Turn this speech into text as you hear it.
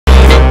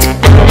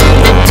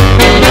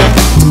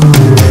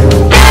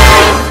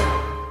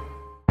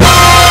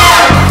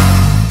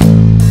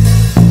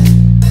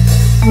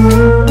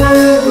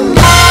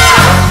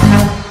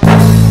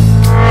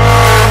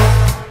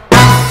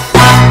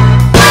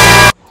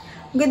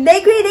Good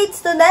day, grade 8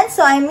 students.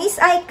 So, I'm Miss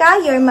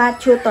Aica, your math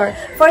tutor.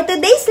 For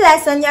today's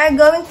lesson, you are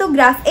going to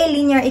graph a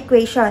linear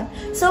equation.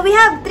 So, we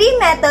have three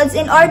methods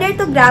in order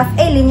to graph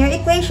a linear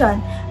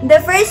equation. The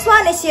first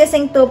one is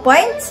using 2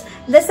 points.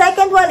 The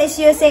second one is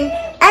using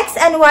x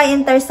and y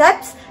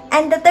intercepts.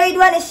 And the third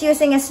one is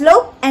using a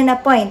slope and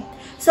a point.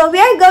 So, we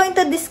are going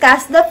to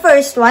discuss the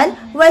first one,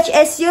 which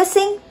is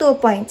using 2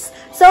 points.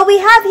 So, we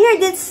have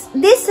here this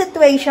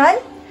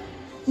situation.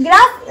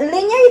 Graph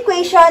linear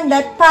equation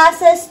that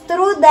passes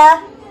through the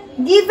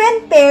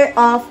given pair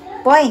of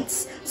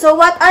points. So,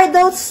 what are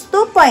those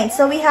 2 points?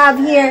 So, we have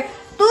here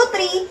 2,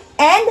 3,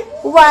 and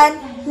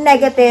 1,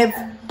 negative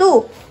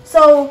 2.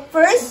 So,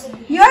 first,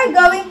 you are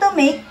going to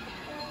make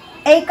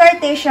a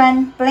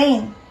Cartesian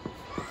plane.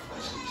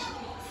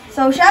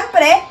 So,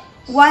 syempre,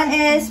 one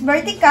is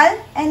vertical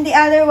and the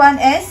other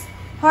one is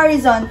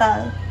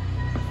horizontal.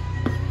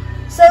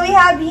 So, we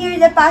have here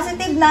the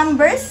positive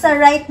numbers sa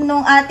right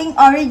nung ating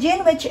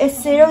origin, which is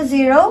 0,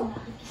 0.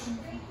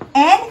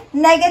 And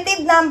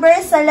negative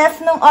numbers sa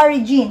left nung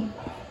origin.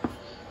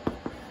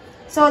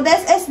 So,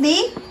 this is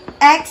the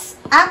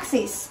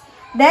x-axis.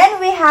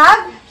 Then, we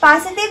have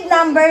positive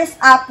numbers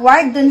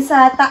upward dun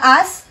sa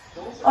taas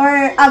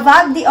or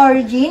above the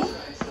origin.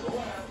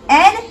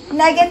 And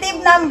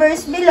negative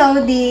numbers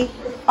below the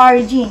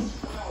origin.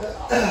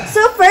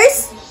 So,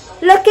 first,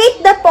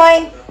 locate the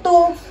point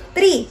 2,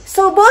 3.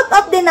 So, both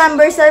of the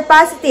numbers are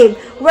positive.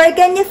 Where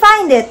can you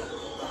find it?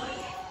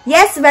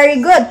 Yes,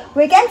 very good.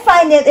 We can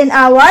find it in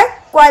our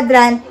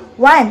quadrant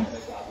 1.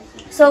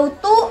 So,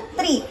 2,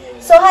 3.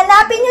 So,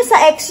 hanapin nyo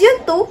sa x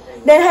yung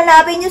 2, then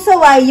hanapin nyo sa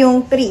y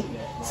yung 3.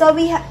 So,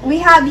 we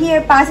have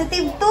here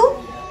positive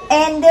 2,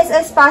 and this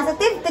is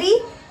positive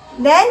 3.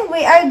 Then,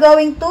 we are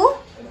going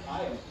to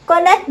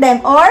connect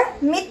them or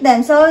meet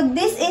them. So,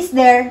 this is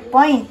their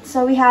point.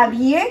 So, we have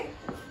here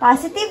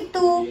positive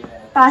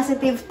 2,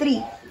 positive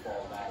 3.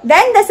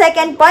 Then, the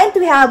second point,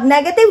 we have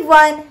negative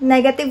 1,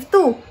 negative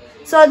 2.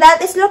 So, that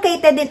is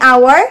located in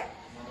our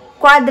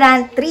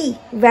quadrant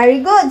 3. Very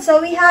good. So,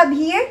 we have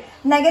here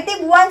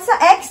negative 1 sa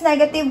x,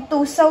 negative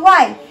 2 sa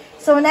y.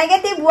 So,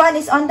 negative 1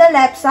 is on the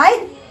left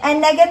side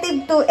and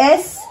negative 2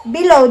 is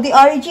below the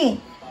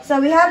origin. So,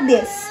 we have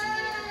this.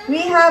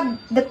 We have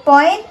the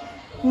point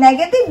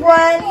negative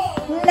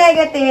 1,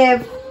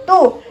 negative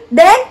 2.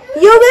 Then,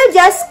 you will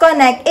just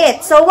connect it.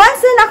 So, once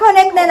na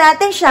na-connect na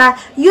natin siya,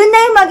 yun na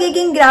yung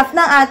magiging graph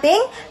ng ating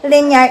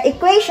linear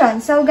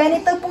equation. So,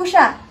 ganito po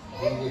siya.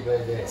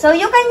 So,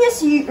 you can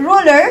use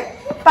ruler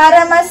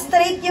para mas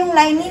straight yung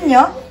line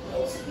ninyo.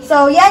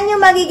 So, yan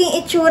yung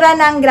magiging itsura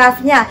ng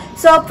graph niya.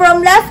 So,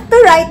 from left to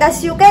right,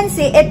 as you can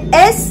see, it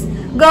is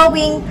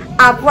going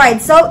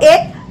upward. So,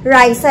 it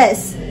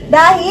rises.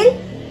 Dahil,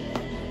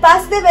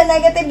 positive and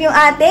negative yung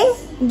ating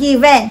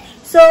given.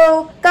 So,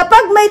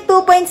 kapag may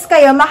 2 points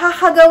kayo,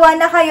 makakagawa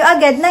na kayo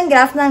agad ng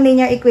graph ng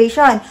linear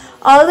equation.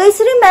 Always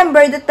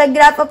remember that the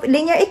graph of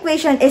linear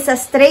equation is a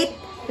straight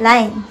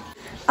line.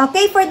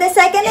 Okay, for the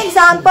second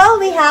example,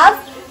 we have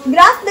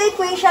graph the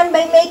equation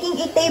by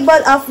making a table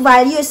of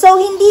values. So,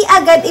 hindi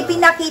agad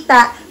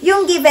ipinakita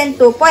yung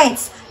given 2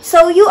 points.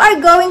 So, you are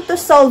going to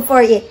solve for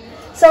it.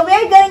 So, we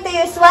are going to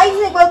use y is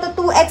equal to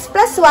 2x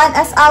plus 1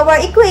 as our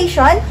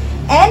equation.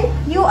 And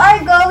you are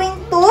going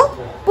to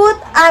put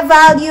a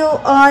value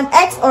on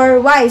x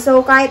or y.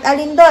 So, kahit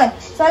alin doon.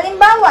 So,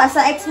 halimbawa,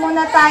 sa x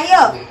muna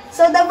tayo.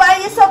 So, the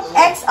values of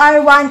x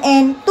are 1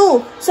 and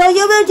 2. So,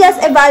 you will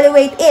just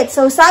evaluate it.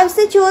 So,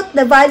 substitute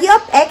the value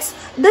of x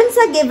dun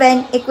sa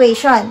given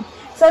equation.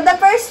 So, the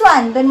first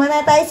one, dun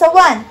muna tayo sa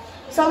 1.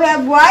 So, we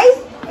have y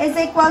is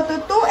equal to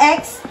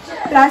 2x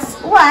plus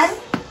 1,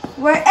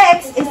 where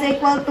x is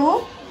equal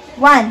to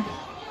 1.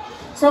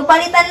 So,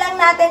 palitan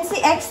lang natin si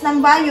x ng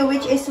value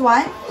which is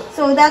 1.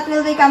 So, that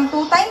will become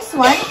 2 times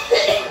 1.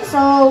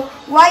 So,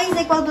 y is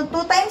equal to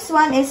 2 times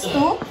 1 is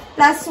 2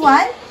 plus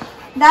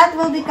 1. That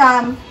will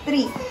become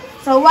 3.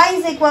 So, y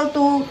is equal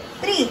to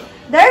 3.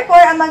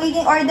 Therefore, ang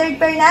magiging ordered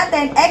pair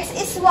natin, x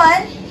is 1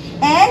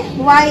 and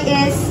y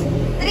is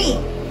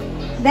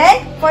 3.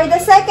 Then, for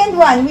the second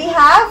one, we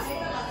have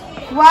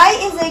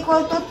y is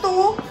equal to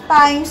 2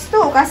 times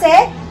 2.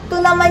 Kasi, 2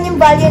 naman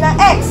yung value ng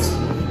x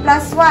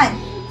plus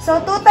 1. So,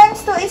 2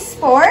 times 2 is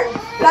 4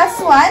 plus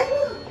 1.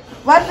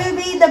 What will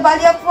be the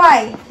value of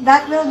y?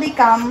 That will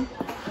become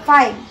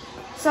 5.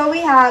 So, we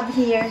have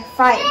here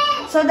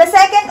 5. So, the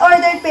second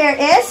ordered pair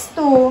is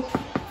 2,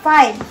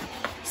 5.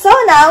 So,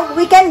 now,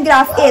 we can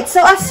graph it.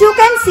 So, as you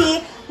can see,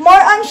 more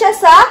on siya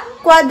sa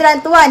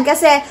quadrant 1.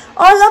 Kasi,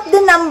 all of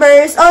the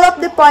numbers, all of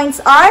the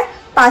points are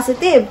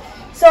positive.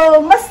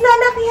 So, mas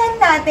lalakihan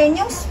natin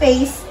yung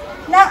space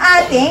ng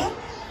ating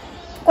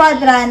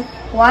quadrant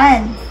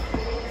 1.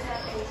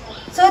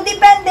 So,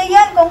 depende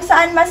yan kung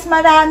saan mas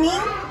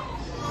maraming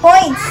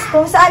points.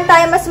 Kung saan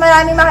tayo mas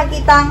maraming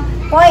makikitang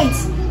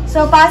points.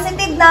 So,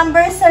 positive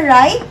numbers sa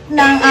right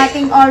ng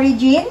ating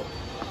origin.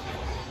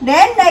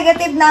 Then,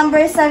 negative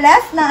numbers sa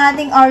left ng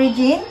ating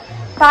origin.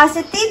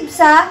 Positive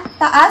sa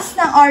taas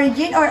ng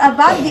origin or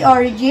above the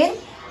origin.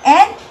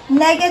 And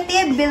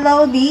negative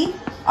below the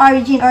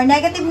origin or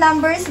negative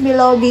numbers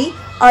below the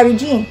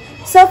origin.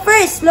 So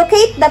first,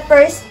 locate the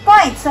first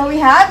point. So we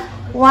have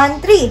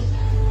 1, 3.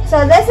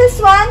 So this is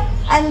 1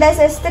 and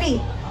this is 3.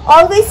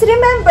 Always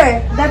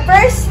remember, the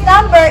first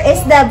number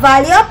is the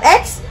value of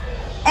x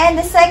and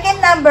the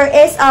second number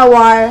is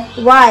our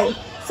y.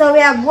 So we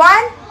have 1,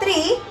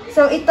 3.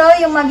 So ito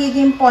yung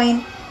magiging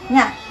point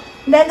niya.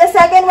 Then the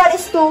second one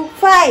is 2,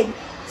 5.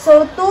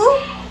 So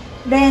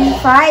 2, then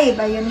 5.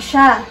 Ayun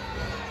siya.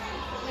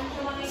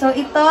 So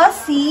ito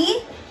si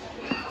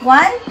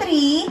 1,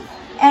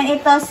 3 and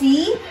ito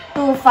si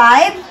 2,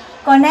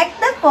 5. Connect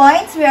the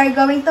points. We are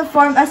going to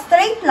form a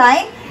straight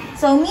line.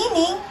 So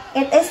meaning,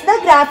 it is the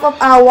graph of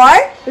our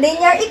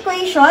linear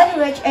equation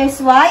which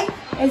is y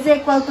is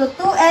equal to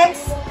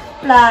 2x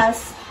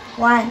plus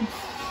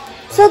 1.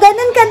 So,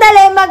 ganun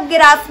kadali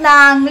mag-graph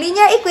ng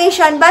linear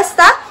equation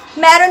basta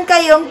meron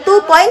kayong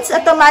 2 points,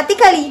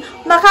 automatically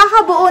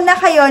makakabuo na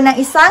kayo ng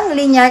isang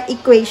linear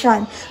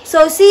equation.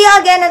 So, see you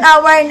again on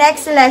our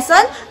next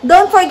lesson.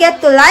 Don't forget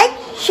to like,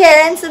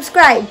 share, and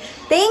subscribe.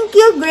 Thank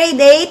you, grade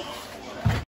 8.